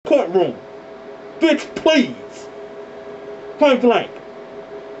courtroom. Bitch, please. Point blank.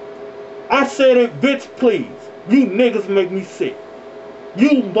 I said it, bitch, please. You niggas make me sick.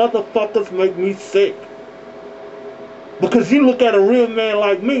 You motherfuckers make me sick. Because you look at a real man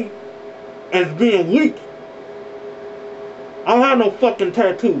like me as being weak. I don't have no fucking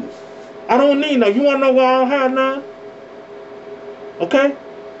tattoos. I don't need none. You wanna know why I don't have none? Okay?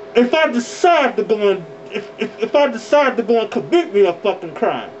 If I decide to go and if I decide to go and commit me a fucking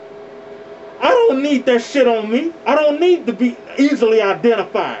crime, I don't need that shit on me. I don't need to be easily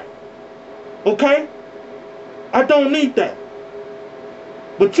identified. Okay? I don't need that.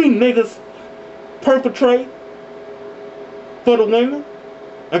 But you niggas perpetrate for the women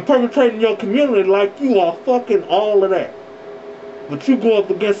and perpetrate in your community like you are fucking all of that. But you go up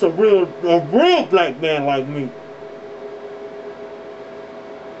against a real black man like me,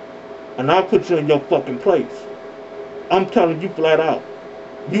 and I'll put you in your fucking place. I'm telling you flat out.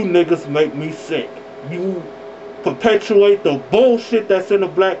 You niggas make me sick. You perpetuate the bullshit that's in the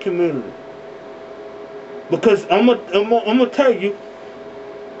black community. Because I'm gonna tell you,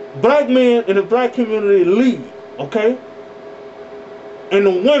 black men in the black community lead, okay? And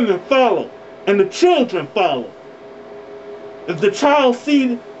the women follow, and the children follow. If the child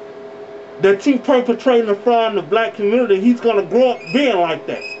sees that you perpetrating in front of the black community, he's gonna grow up being like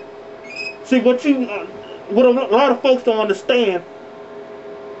that. See, what a lot of folks don't understand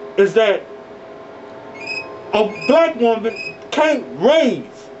is that a black woman can't raise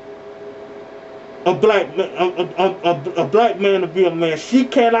a black man to be a man. She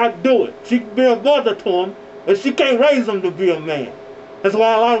cannot do it. She can be a mother to him, but she can't raise him to be a man. That's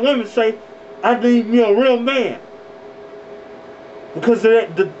why a lot of women say, I need me a real man. Because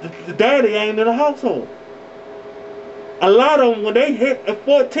the daddy ain't in the household. A lot of them, when they hit at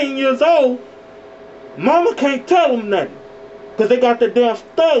 14 years old, mama can't tell them nothing. Because they got that damn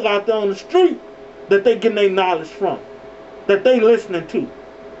thug out there on the street that they getting their knowledge from. That they listening to.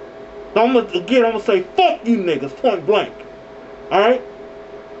 So I'm gonna say, fuck you niggas, point blank. Alright?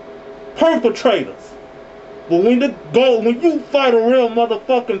 Perpetrators. But when you fight a real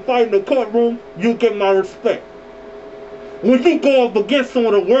motherfucking fight in the courtroom, you get my respect. When you go up against some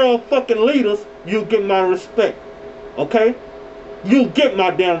of the world fucking leaders, you get my respect. Okay? You get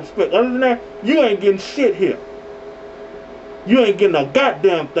my damn respect. Other than that, you ain't getting shit here. You ain't getting a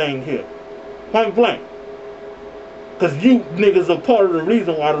goddamn thing here. Point blank. Because you niggas are part of the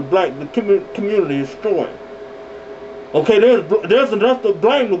reason why the community is destroyed. Okay, there's enough to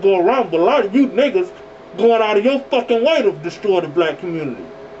blame to go around, but a lot of you niggas going out of your fucking way to destroy the black community.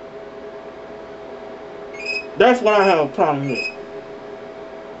 That's what I have a problem with.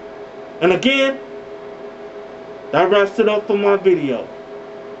 And again, that wraps it up for my video.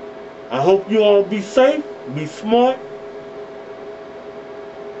 I hope you all be safe, be smart,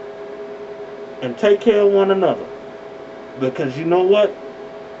 and take care of one another. Because you know what?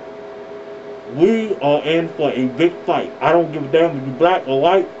 We are in for a big fight. I don't give a damn if you're black or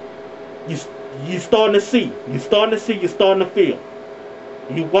white. You starting to see. You're starting to feel.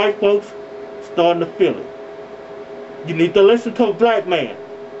 You white folks starting to feel it. You need to listen to a black man.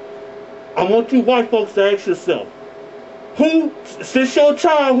 I want you white folks to ask yourself, who, since your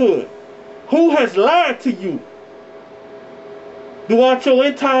childhood, who has lied to you throughout your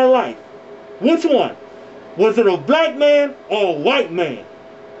entire life? Which one? Was it a black man or a white man?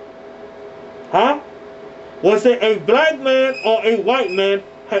 Huh? Was it a black man or a white man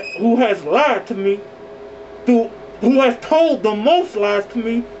who has lied to me, who has told the most lies to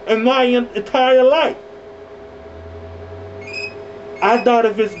me in my entire life? I doubt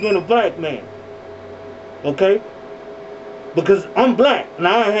if it's been a black man. Okay? Because I'm black, and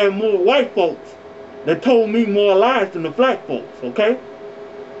I have more white folks that told me more lies than the black folks, okay?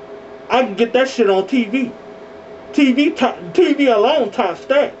 I can get that shit on TV. TV alone tops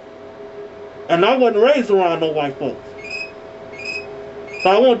that. And I wasn't raised around no white folks. So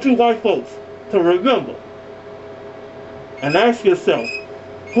I want you white folks to remember and ask yourself,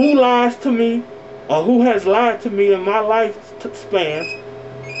 who lies to me or who has lied to me in my life span?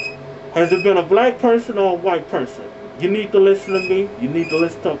 Has it been a black person or a white person? You need to listen to me. You need to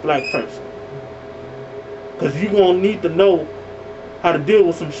listen to a black person. Because you're going to need to know how to deal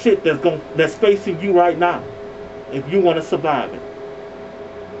with some shit that's facing you right now if you want to survive it.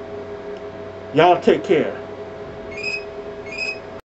 Y'all take care.